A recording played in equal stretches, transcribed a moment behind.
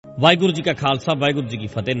ਵਾਹਿਗੁਰੂ ਜੀ ਕਾ ਖਾਲਸਾ, ਵਾਹਿਗੁਰੂ ਜੀ ਕੀ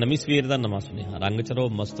ਫਤਿਹ। ਨਵੀਂ ਸਵੇਰ ਦਾ ਨਵਾਂ ਸੁਨੇਹਾ। ਰੰਗ ਚ ਰਹੋ,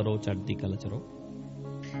 ਮਸਤ ਰਹੋ, ਚੜ੍ਹਦੀ ਕਲਾ ਚ ਰਹੋ,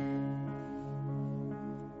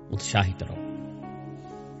 ਉਤਸ਼ਾਹਿਤ ਰਹੋ।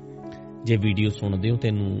 ਜੇ ਵੀਡੀਓ ਸੁਣਦੇ ਹੋ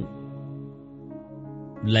ਤੈਨੂੰ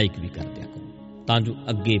ਲਾਈਕ ਵੀ ਕਰ ਦਿਆ ਕਰੋ ਤਾਂ ਜੋ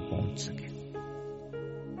ਅੱਗੇ ਪਹੁੰਚ ਸਕੇ,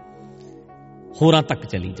 ਹੋਰਾਂ ਤੱਕ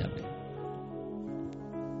ਚਲੀ ਜਾਵੇ।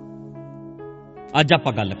 ਅੱਜ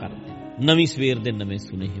ਆਪਾਂ ਗੱਲ ਕਰਦੇ ਹਾਂ ਨਵੀਂ ਸਵੇਰ ਦੇ ਨਵੇਂ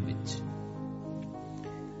ਸੁਨੇਹੇ ਵਿੱਚ।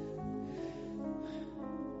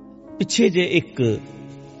 ਪਿੱਛੇ ਜੇ ਇੱਕ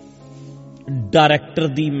ਡਾਇਰੈਕਟਰ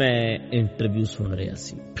ਦੀ ਮੈਂ ਇੰਟਰਵਿਊ ਸੁਣ ਰਿਹਾ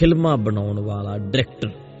ਸੀ, ਫਿਲਮਾਂ ਬਣਾਉਣ ਵਾਲਾ ਡਾਇਰੈਕਟਰ।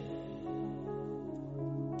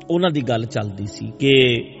 ਉਹਨਾਂ ਦੀ ਗੱਲ ਚੱਲਦੀ ਸੀ ਕਿ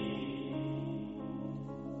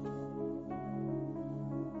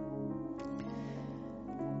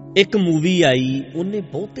ਇੱਕ ਮੂਵੀ ਆਈ, ਉਹਨੇ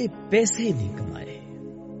ਬਹੁਤੇ ਪੈਸੇ ਨਹੀਂ ਕਮਾਏ,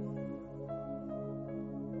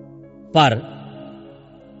 ਪਰ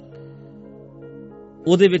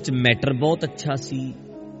ਉਹਦੇ ਵਿੱਚ ਮੈਟਰ ਬਹੁਤ ਅੱਛਾ ਸੀ,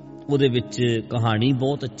 ਉਹਦੇ ਵਿੱਚ ਕਹਾਣੀ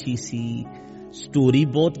ਬਹੁਤ ਅੱਛੀ ਸੀ, ਸਟੋਰੀ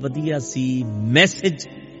ਬਹੁਤ ਵਧੀਆ ਸੀ, ਮੈਸੇਜ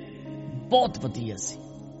ਬਹੁਤ ਵਧੀਆ ਸੀ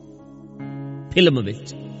ਫਿਲਮ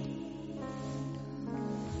ਵਿੱਚ।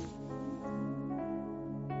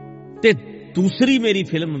 ਤੇ ਦੂਸਰੀ ਮੇਰੀ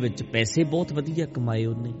ਫਿਲਮ ਵਿੱਚ ਪੈਸੇ ਬਹੁਤ ਵਧੀਆ ਕਮਾਏ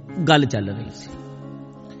ਉਹਨੇ। ਗੱਲ ਚੱਲ ਰਹੀ ਸੀ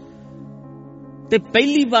ਤੇ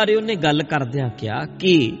ਪਹਿਲੀ ਵਾਰ ਉਹਨੇ ਗੱਲ ਕਰਦਿਆਂ ਕਿਹਾ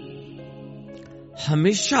ਕਿ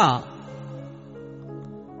ਹਮੇਸ਼ਾ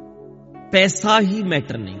ਪੈਸਾ ਹੀ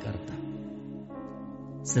ਮੈਟਰ ਨਹੀਂ ਕਰਦਾ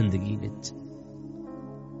ਜ਼ਿੰਦਗੀ ਵਿੱਚ।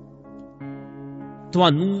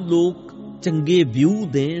 ਤੁਹਾਨੂੰ ਲੋਕ ਚੰਗੇ ਵਿਊ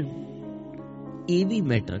ਦੇਣ, ਇਹ ਵੀ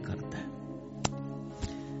ਮੈਟਰ ਕਰਦਾ ਹੈ।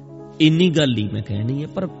 ਇੰਨੀ ਗੱਲ ਹੀ ਮੈਂ ਕਹਿਣੀ ਹੈ,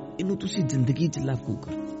 ਪਰ ਇਹਨੂੰ ਤੁਸੀਂ ਜ਼ਿੰਦਗੀ 'ਚ ਲਾਗੂ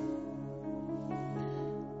ਕਰੋ।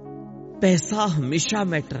 ਪੈਸਾ ਹਮੇਸ਼ਾ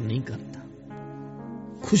ਮੈਟਰ ਨਹੀਂ ਕਰਦਾ,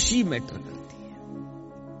 ਖੁਸ਼ੀ ਮੈਟਰ ਕਰਦੀ ਹੈ।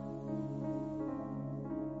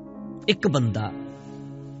 ਇੱਕ ਬੰਦਾ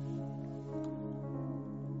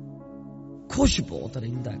ਖੁਸ਼ ਬਹੁਤ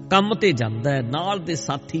ਰਹਿੰਦਾ, ਕੰਮ ਤੇ ਜਾਂਦਾ ਹੈ, ਨਾਲ ਦੇ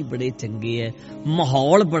ਸਾਥੀ ਬੜੇ ਚੰਗੇ ਹੈ,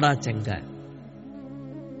 ਮਾਹੌਲ ਬੜਾ ਚੰਗਾ ਹੈ।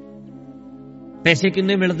 ਪੈਸੇ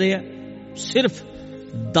ਕਿੰਨੇ ਮਿਲਦੇ ਆ? ਸਿਰਫ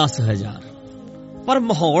 10,000, ਪਰ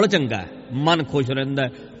ਮਾਹੌਲ ਚੰਗਾ ਹੈ, ਮਨ ਖੁਸ਼ ਰਹਿੰਦਾ,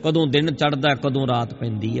 ਕਦੋਂ ਦਿਨ ਚੜ੍ਹਦਾ ਕਦੋਂ ਰਾਤ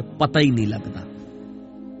ਪੈਂਦੀ ਹੈ ਪਤਾ ਹੀ ਨਹੀਂ ਲੱਗਦਾ।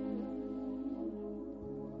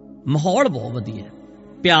 ਮਾਹੌਲ ਬਹੁਤ ਵਧੀਆ,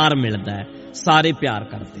 ਪਿਆਰ ਮਿਲਦਾ ਹੈ, ਸਾਰੇ ਪਿਆਰ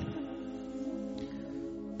ਕਰਦੇ ਨੇ।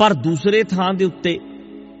 ਪਰ ਦੂਸਰੇ ਥਾਂ ਦੇ ਉੱਤੇ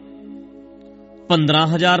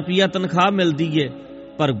 15,000 ਰੁਪਇਆ ਤਨਖਾਹ ਮਿਲਦੀ ਹੈ,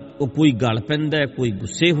 ਪਰ ਉਹ ਕੋਈ ਗਲ ਪੈਂਦਾ, ਕੋਈ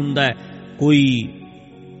ਗੁੱਸੇ ਹੁੰਦਾ, ਕੋਈ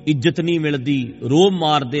ਇੱਜ਼ਤ ਨਹੀਂ ਮਿਲਦੀ, ਰੋਹ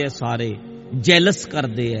ਮਾਰਦੇ ਆ ਸਾਰੇ, ਜੈਲਸ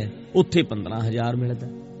ਕਰਦੇ ਆ। ਉੱਥੇ 15,000 ਮਿਲਦਾ।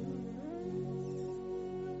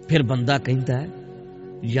 ਫਿਰ ਬੰਦਾ ਕਹਿੰਦਾ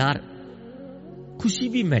ਯਾਰ ਖੁਸ਼ੀ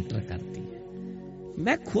ਵੀ ਮੈਟਰ ਕਰਦੀ ਹੈ।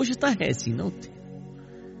 ਮੈਂ ਖੁਸ਼ ਤਾਂ ਹੈ ਸੀ ਨਾ ਉੱਥੇ,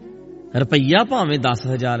 ਰੁਪਈਆ ਭਾਵੇਂ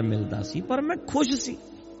 10,000 ਮਿਲਦਾ ਸੀ, ਪਰ ਮੈਂ ਖੁਸ਼ ਸੀ।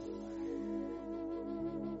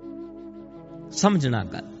 ਸਮਝਣਾ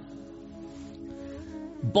ਗੱਲ।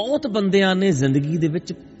 ਬਹੁਤ ਬੰਦਿਆਂ ਨੇ ਜ਼ਿੰਦਗੀ ਦੇ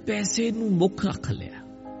ਵਿੱਚ ਪੈਸੇ ਨੂੰ ਮੁੱਖ ਰੱਖ ਲਿਆ।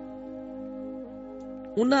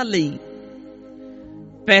 ਉਹਨਾਂ ਲਈ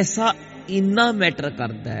ਪੈਸਾ ਇੰਨਾ ਮੈਟਰ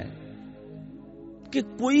ਕਰਦਾ ਹੈ ਕਿ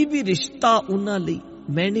ਕੋਈ ਵੀ ਰਿਸ਼ਤਾ ਉਹਨਾਂ ਲਈ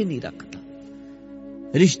ਮਾਇਨੇ ਨਹੀਂ ਰੱਖਦਾ।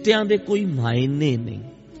 ਰਿਸ਼ਤਿਆਂ ਦੇ ਕੋਈ ਮਾਇਨੇ ਨਹੀਂ।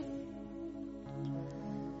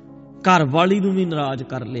 ਘਰ ਵਾਲੀ ਨੂੰ ਵੀ ਨਾਰਾਜ਼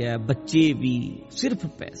ਕਰ ਲਿਆ, ਬੱਚੇ ਵੀ, ਸਿਰਫ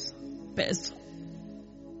ਪੈਸਾ ਪੈਸਾ।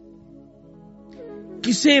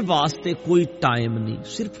 ਕਿਸੇ ਵਾਸਤੇ ਕੋਈ ਟਾਈਮ ਨਹੀਂ,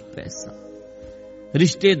 ਸਿਰਫ ਪੈਸਾ।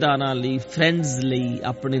 ਰਿਸ਼ਤੇਦਾਰਾਂ ਲਈ, ਫਰੈਂਡਸ ਲਈ,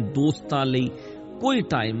 ਆਪਣੇ ਦੋਸਤਾਂ ਲਈ ਕੋਈ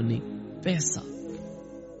ਟਾਈਮ ਨਹੀਂ, ਪੈਸਾ।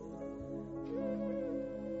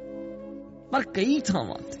 ਪਰ ਕਈ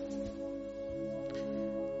ਥਾਵਾਂ ਤੇ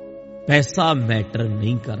ਪੈਸਾ ਮੈਟਰ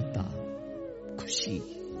ਨਹੀਂ ਕਰਦਾ, ਖੁਸ਼ੀ।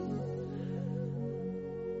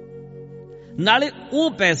 ਨਾਲੇ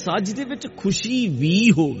ਉਹ ਪੈਸਾ ਜਿਹਦੇ ਵਿੱਚ ਖੁਸ਼ੀ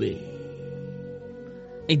ਵੀ ਹੋਵੇ।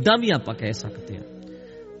 ਏਦਾਂ ਵੀ ਆਪਾਂ ਕਹਿ ਸਕਦੇ ਹਾਂ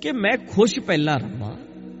ਕਿ ਮੈਂ ਖੁਸ਼ ਪਹਿਲਾਂ ਰਹਾਂ।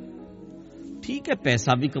 ਠੀਕ ਹੈ,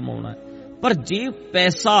 ਪੈਸਾ ਵੀ ਕਮਾਉਣਾ, ਪਰ ਜੇ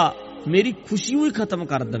ਪੈਸਾ ਮੇਰੀ ਖੁਸ਼ੀ ਹੀ ਖਤਮ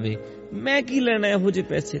ਕਰ ਦੇਵੇ, ਮੈਂ ਕੀ ਲੈਣਾ ਇਹੋ ਜਿਹੇ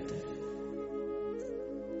ਪੈਸੇ ਤੋਂ?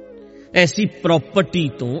 ਐਸੀ ਪ੍ਰਾਪਰਟੀ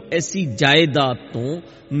ਤੋਂ, ਐਸੀ ਜਾਇਦਾਦ ਤੋਂ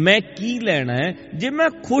ਮੈਂ ਕੀ ਲੈਣਾ ਹੈ ਜੇ ਮੈਂ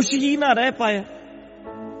ਖੁਸ਼ ਹੀ ਨਾ ਰਹਿ ਪਾਇਆ?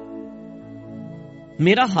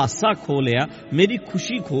 ਮੇਰਾ ਹਾਸਾ ਖੋ ਲਿਆ, ਮੇਰੀ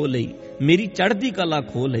ਖੁਸ਼ੀ ਖੋ ਲਈ, ਮੇਰੀ ਚੜ੍ਹਦੀ ਕਲਾ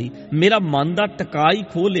ਖੋ ਲਈ, ਮੇਰਾ ਮਨ ਦਾ ਟਿਕਾ ਹੀ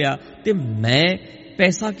ਖੋ ਲਿਆ, ਤੇ ਮੈਂ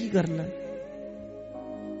ਪੈਸਾ ਕੀ ਕਰਨਾ?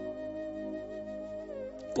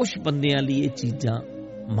 ਕੁਝ ਬੰਦਿਆਂ ਲਈ ਇਹ ਚੀਜ਼ਾਂ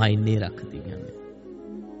ਮਾਇਨੇ ਰੱਖਦੀਆਂ ਨੇ।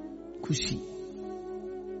 ਖੁਸ਼ੀ।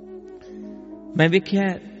 ਮੈਂ ਵੇਖਿਆ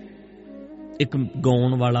ਇੱਕ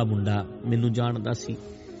ਗਾਉਣ ਵਾਲਾ ਮੁੰਡਾ, ਮੈਨੂੰ ਜਾਣਦਾ ਸੀ,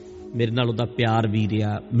 ਮੇਰੇ ਨਾਲ ਉਹਦਾ ਪਿਆਰ ਵੀ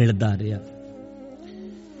ਰਿਹਾ, ਮਿਲਦਾ ਰਿਹਾ,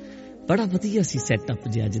 ਬੜਾ ਵਧੀਆ ਸੀ ਸੈਟਅਪ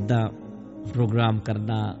ਜਿਹਾ, ਜਿੱਦਾਂ ਪ੍ਰੋਗਰਾਮ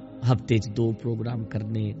ਕਰਨਾ, ਹਫ਼ਤੇ 'ਚ 2 ਪ੍ਰੋਗਰਾਮ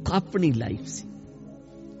ਕਰਨੇ, ਆਪਣੀ ਲਾਈਫ ਸੀ।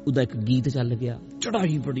 ਉਹਦਾ ਇੱਕ ਗੀਤ ਚੱਲ ਗਿਆ,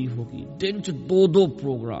 ਚੜਾਈ ਬੜੀ ਹੋ ਗਈ, ਦਿਨ 'ਚ 2-2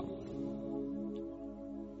 ਪ੍ਰੋਗਰਾਮ।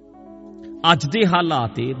 ਅੱਜ ਦੇ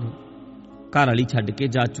ਹਾਲਾਤ ਇਹ ਨੇ, ਘਰ ਵਾਲੀ ਛੱਡ ਕੇ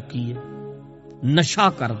ਜਾ ਚੁੱਕੀ ਹੈ, ਨਸ਼ਾ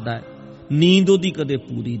ਕਰਦਾ ਹੈ, ਨੀਂਦ ਉਹਦੀ ਕਦੇ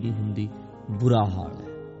ਪੂਰੀ ਨਹੀਂ ਹੁੰਦੀ, ਬੁਰਾ ਹਾਲ ਹੈ।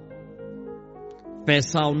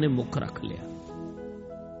 ਪੈਸਾ ਉਹਨੇ ਮੁੱਖ ਰੱਖ ਲਿਆ।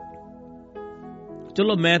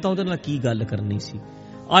 ਚਲੋ ਮੈਂ ਤਾਂ ਉਹਦੇ ਨਾਲ ਕੀ ਗੱਲ ਕਰਨੀ ਸੀ,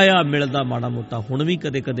 ਆਇਆ ਮਿਲਦਾ ਮਾੜਾ ਮੋਟਾ ਹੁਣ ਵੀ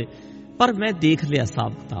ਕਦੇ ਕਦੇ, ਪਰ ਮੈਂ ਦੇਖ ਲਿਆ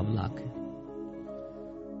ਹਿਸਾਬ ਕਿਤਾਬ ਲਾ ਕੇ,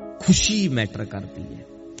 ਖੁਸ਼ੀ ਮੈਟਰ ਕਰਦੀ ਹੈ।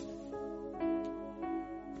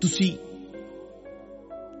 ਤੁਸੀਂ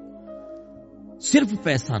ਸਿਰਫ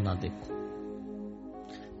ਪੈਸਾ ਨਾ ਦੇਖੋ।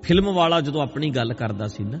 ਫਿਲਮ ਵਾਲਾ ਜਦੋਂ ਆਪਣੀ ਗੱਲ ਕਰਦਾ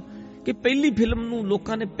ਸੀ ਨਾ ਕਿ ਪਹਿਲੀ ਫਿਲਮ ਨੂੰ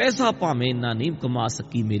ਲੋਕਾਂ ਨੇ ਪੈਸਾ ਭਾਵੇਂ ਇੰਨਾ ਨਹੀਂ ਕਮਾ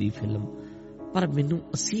ਸਕੀ ਮੇਰੀ ਫਿਲਮ, ਪਰ ਮੈਨੂੰ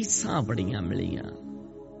ਅਸੀਸਾਂ ਬੜੀਆਂ ਮਿਲੀਆਂ,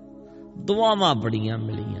 ਦੁਆਵਾਂ ਬੜੀਆਂ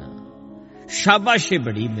ਮਿਲੀਆਂ, ਸ਼ਾਬਾਸ਼ੇ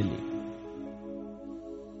ਬੜੀ ਮਿਲੀ।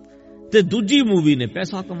 ਤੇ ਦੂਜੀ ਮੂਵੀ ਨੇ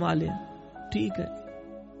ਪੈਸਾ ਕਮਾ ਲਿਆ, ਠੀਕ ਹੈ।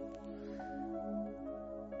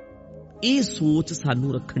 ਇਹ ਸੋਚ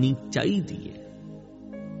ਸਾਨੂੰ ਰੱਖਣੀ ਚਾਹੀਦੀ ਹੈ।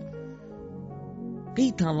 ਕਈ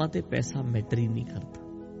ਥਾਵਾਂ ਤੇ ਪੈਸਾ ਮੈਟਰ ਹੀ ਨਹੀਂ ਕਰਦਾ,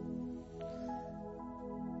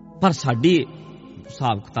 ਪਰ ਸਾਡੇ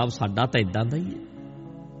ਹਿਸਾਬ ਕਿਤਾਬ ਸਾਡਾ ਤਾਂ ਇਦਾਂ ਦਾ ਹੀ ਹੈ।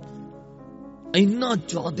 ਇੰਨਾ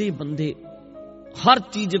ਜ਼ਿਆਦਾ ਬੰਦੇ, ਹਰ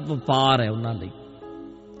ਚੀਜ਼ ਵਪਾਰ ਹੈ ਉਹਨਾਂ ਲਈ।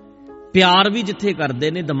 ਪਿਆਰ ਵੀ ਜਿੱਥੇ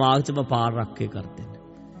ਕਰਦੇ ਨੇ ਦਿਮਾਗ 'ਚ ਵਪਾਰ ਰੱਖ ਕੇ ਕਰਦੇ ਨੇ।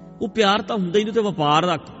 ਉਹ ਪਿਆਰ ਤਾਂ ਹੁੰਦਾ ਹੀ ਨਹੀਂ, ਤੇ ਵਪਾਰ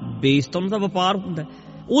ਦਾ ਬੇਸ ਤਾਂ ਉਹਨਾਂ ਦਾ ਵਪਾਰ ਹੁੰਦਾ।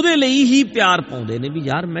 ਉਹਦੇ ਲਈ ਹੀ ਪਿਆਰ ਪਾਉਂਦੇ ਨੇ ਵੀ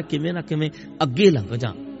ਯਾਰ ਮੈਂ ਕਿਵੇਂ ਨਾ ਕਿਵੇਂ ਅੱਗੇ ਲੰਘ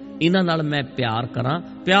ਜਾ, ਇਹਨਾਂ ਨਾਲ ਮੈਂ ਪਿਆਰ ਕਰਾਂ।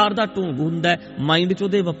 ਪਿਆਰ ਦਾ ਢੋਂਗ ਹੁੰਦਾ, ਮਾਈਂਡ 'ਚ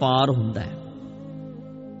ਉਹਦੇ ਵਪਾਰ ਹੁੰਦਾ,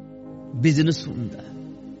 ਬਿਜ਼ਨਸ ਹੁੰਦਾ।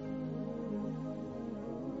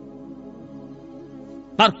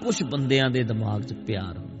 ਪਰ ਕੁਝ ਬੰਦਿਆਂ ਦੇ ਦਿਮਾਗ 'ਚ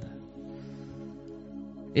ਪਿਆਰ ਹੁੰਦਾ।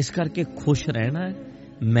 ਇਸ ਕਰਕੇ ਖੁਸ਼ ਰਹਿਣਾ ਹੈ,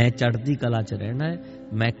 ਮੈਂ ਚੜ੍ਹਦੀ ਕਲਾ 'ਚ ਰਹਿਣਾ ਹੈ,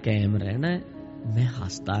 ਮੈਂ ਕਾਇਮ ਰਹਿਣਾ ਹੈ, ਮੈਂ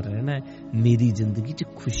ਹੱਸਦਾ ਰਹਿਣਾ ਹੈ। ਮੇਰੀ ਜ਼ਿੰਦਗੀ 'ਚ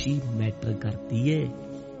ਖੁਸ਼ੀ ਮੈਟਰ ਕਰਦੀ ਹੈ।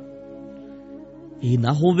 ਇਹ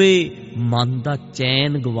ਨਾ ਹੋਵੇ ਮਨ ਦਾ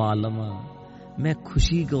ਚੈਨ ਗਵਾ ਲਵਾਂ, ਮੈਂ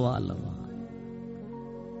ਖੁਸ਼ੀ ਗਵਾ ਲਵਾਂ,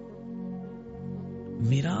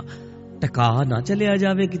 ਮੇਰਾ ਟਿਕਾ ਨਾ ਚਲਿਆ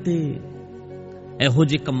ਜਾਵੇ ਕਿਤੇ ਇਹੋ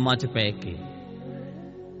ਜਿਹੇ ਕੰਮਾਂ 'ਚ ਪੈ ਕੇ।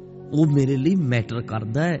 ਉਹ ਮੇਰੇ ਲਈ ਮੈਟਰ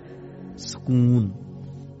ਕਰਦਾ ਹੈ, ਸਕੂਨ,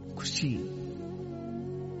 ਖੁਸ਼ੀ।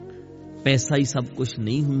 ਪੈਸਾ ਹੀ ਸਭ ਕੁਝ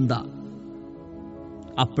ਨਹੀਂ ਹੁੰਦਾ।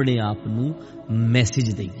 ਆਪਣੇ ਆਪ ਨੂੰ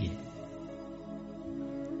ਮੈਸੇਜ ਦਈਏ।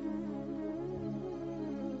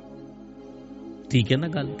 ਠੀਕ ਹੈ ਨਾ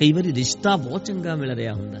ਗੱਲ। ਕਈ ਵਾਰੀ ਰਿਸ਼ਤਾ ਬਹੁਤ ਚੰਗਾ ਮਿਲ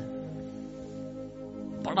ਰਿਹਾ ਹੁੰਦਾ,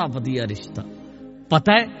 ਬੜਾ ਵਧੀਆ ਰਿਸ਼ਤਾ,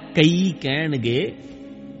 ਪਤਾ ਹੈ ਕਈ ਕਹਿਣਗੇ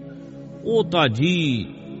ਉਹ ਤਾਂ ਜੀ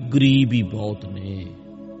ਗਰੀਬ ਹੀ ਬਹੁਤ ਨੇ,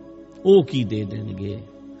 ਉਹ ਕੀ ਦੇ ਦੇਣਗੇ।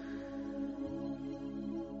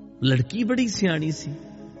 ਲੜਕੀ ਬੜੀ ਸਿਆਣੀ ਸੀ,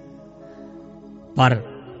 ਪਰ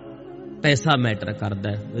ਪੈਸਾ ਮੈਟਰ ਕਰਦਾ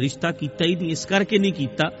ਹੈ। ਰਿਸ਼ਤਾ ਕੀਤਾ ਹੀ ਨਹੀਂ, ਇਸ ਕਰਕੇ ਨਹੀਂ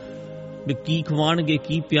ਕੀਤਾ ਵੀ ਕੀ ਖਵਾਣਗੇ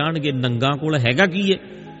ਕੀ ਪਿਆਣਗੇ, ਨੰਗਾ ਕੋਲ ਹੈਗਾ ਕੀ ਹੈ,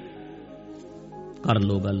 ਕਰ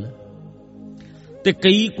ਲੋ ਗੱਲ। ਤੇ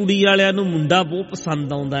ਕਈ ਕੁੜੀ ਵਾਲਿਆਂ ਨੂੰ ਮੁੰਡਾ ਬਹੁਤ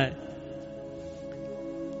ਪਸੰਦ ਆਉਂਦਾ ਹੈ,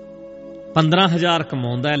 15,000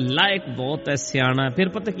 ਕਮਾਉਂਦਾ ਹੈ, ਲਾਇਕ ਬਹੁਤ ਹੈ, ਸਿਆਣਾ। ਫਿਰ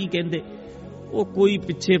ਪਤਾ ਕੀ ਕਹਿੰਦੇ, ਉਹ ਕੋਈ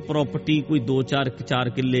ਪਿੱਛੇ ਪ੍ਰਾਪਰਟੀ, ਕੋਈ 2-4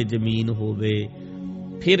 ਕਿੱਲੇ ਜ਼ਮੀਨ ਹੋਵੇ,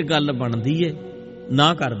 ਫਿਰ ਗੱਲ ਬਣਦੀ ਹੈ,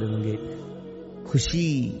 ਨਾ ਕਰ ਦੇਣਗੇ।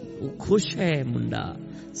 ਖੁਸ਼ੀ, ਉਹ ਖੁਸ਼ ਹੈ, ਮੁੰਡਾ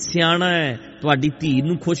ਸਿਆਣਾ ਹੈ, ਤੁਹਾਡੀ ਧੀ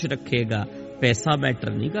ਨੂੰ ਖੁਸ਼ ਰੱਖੇਗਾ। ਪੈਸਾ ਮੈਟਰ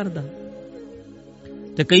ਨਹੀਂ ਕਰਦਾ।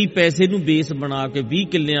 ਤੇ ਕਈ ਪੈਸੇ ਨੂੰ ਬੇਸ ਬਣਾ ਕੇ 20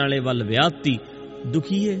 ਕਿੱਲਿਆਂ ਵਾਲੇ ਵੱਲ ਵਿਆਹਤੀ,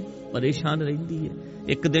 ਦੁਖੀ ਹੈ, ਪਰੇਸ਼ਾਨ ਰਹਿੰਦੀ ਹੈ,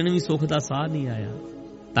 ਇੱਕ ਦਿਨ ਵੀ ਸੁੱਖ ਦਾ ਸਾਹ ਨਹੀਂ ਆਇਆ।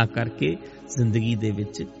 ਤਾਂ ਕਰਕੇ ਜ਼ਿੰਦਗੀ ਦੇ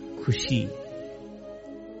ਵਿੱਚ ਖੁਸ਼ੀ,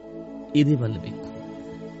 ਇਹਦੇ ਵੱਲ ਵੇਖੋ।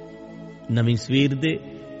 ਨਵੀਂ ਸਵੇਰ ਦੇ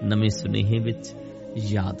ਨਵੇਂ ਸੁਨੇਹੇ ਵਿੱਚ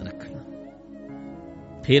ਯਾਦ ਰੱਖਣਾ।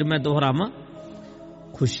 ਫਿਰ ਮੈਂ ਦੁਹਰਾਵਾਂ,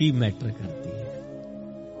 ਖੁਸ਼ੀ ਮੈਟਰ ਕਰਦੀ ਹੈ,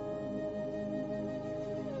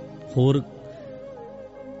 ਹੋਰ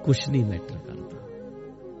ਕੁਛ ਨਹੀਂ ਮੈਟਰ ਕਰਦਾ।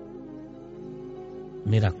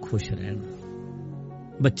 ਮੇਰਾ ਖੁਸ਼ ਰਹਿਣਾ।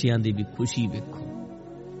 ਬੱਚਿਆਂ ਦੀ ਵੀ ਖੁਸ਼ੀ ਵੇਖੋ।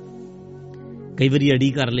 ਕਈ ਵਾਰੀ ਅੜੀ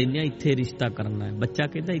ਕਰ ਲੈਂਦੇ ਆ, ਇੱਥੇ ਰਿਸ਼ਤਾ ਕਰਨਾ ਹੈ, ਬੱਚਾ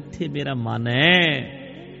ਕਹਿੰਦਾ ਇੱਥੇ ਮੇਰਾ ਮਨ ਹੈ,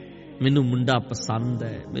 ਮੈਨੂੰ ਮੁੰਡਾ ਪਸੰਦ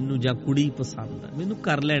ਹੈ, ਮੈਨੂੰ ਜਾਂ ਕੁੜੀ ਪਸੰਦ ਹੈ, ਮੈਨੂੰ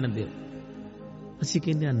ਕਰ ਲੈਣ ਦਿਓ। ਅਸੀਂ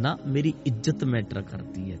ਕਹਿੰਦੇ ਆ ਨਾ, ਮੇਰੀ ਇੱਜ਼ਤ ਮੈਟਰ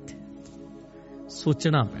ਕਰਦੀ ਹੈ। ਇੱਥੇ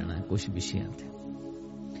ਸੋਚਣਾ ਪੈਣਾ ਹੈ ਕੁਝ ਵਿਸ਼ਿਆਂ ਤੇ।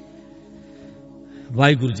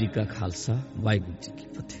 ਵਾਹਿਗੁਰੂ ਜੀ ਕਾ ਖਾਲਸਾ, ਵਾਹਿਗੁਰੂ ਜੀ ਕੀ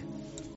ਫਤਿਹ।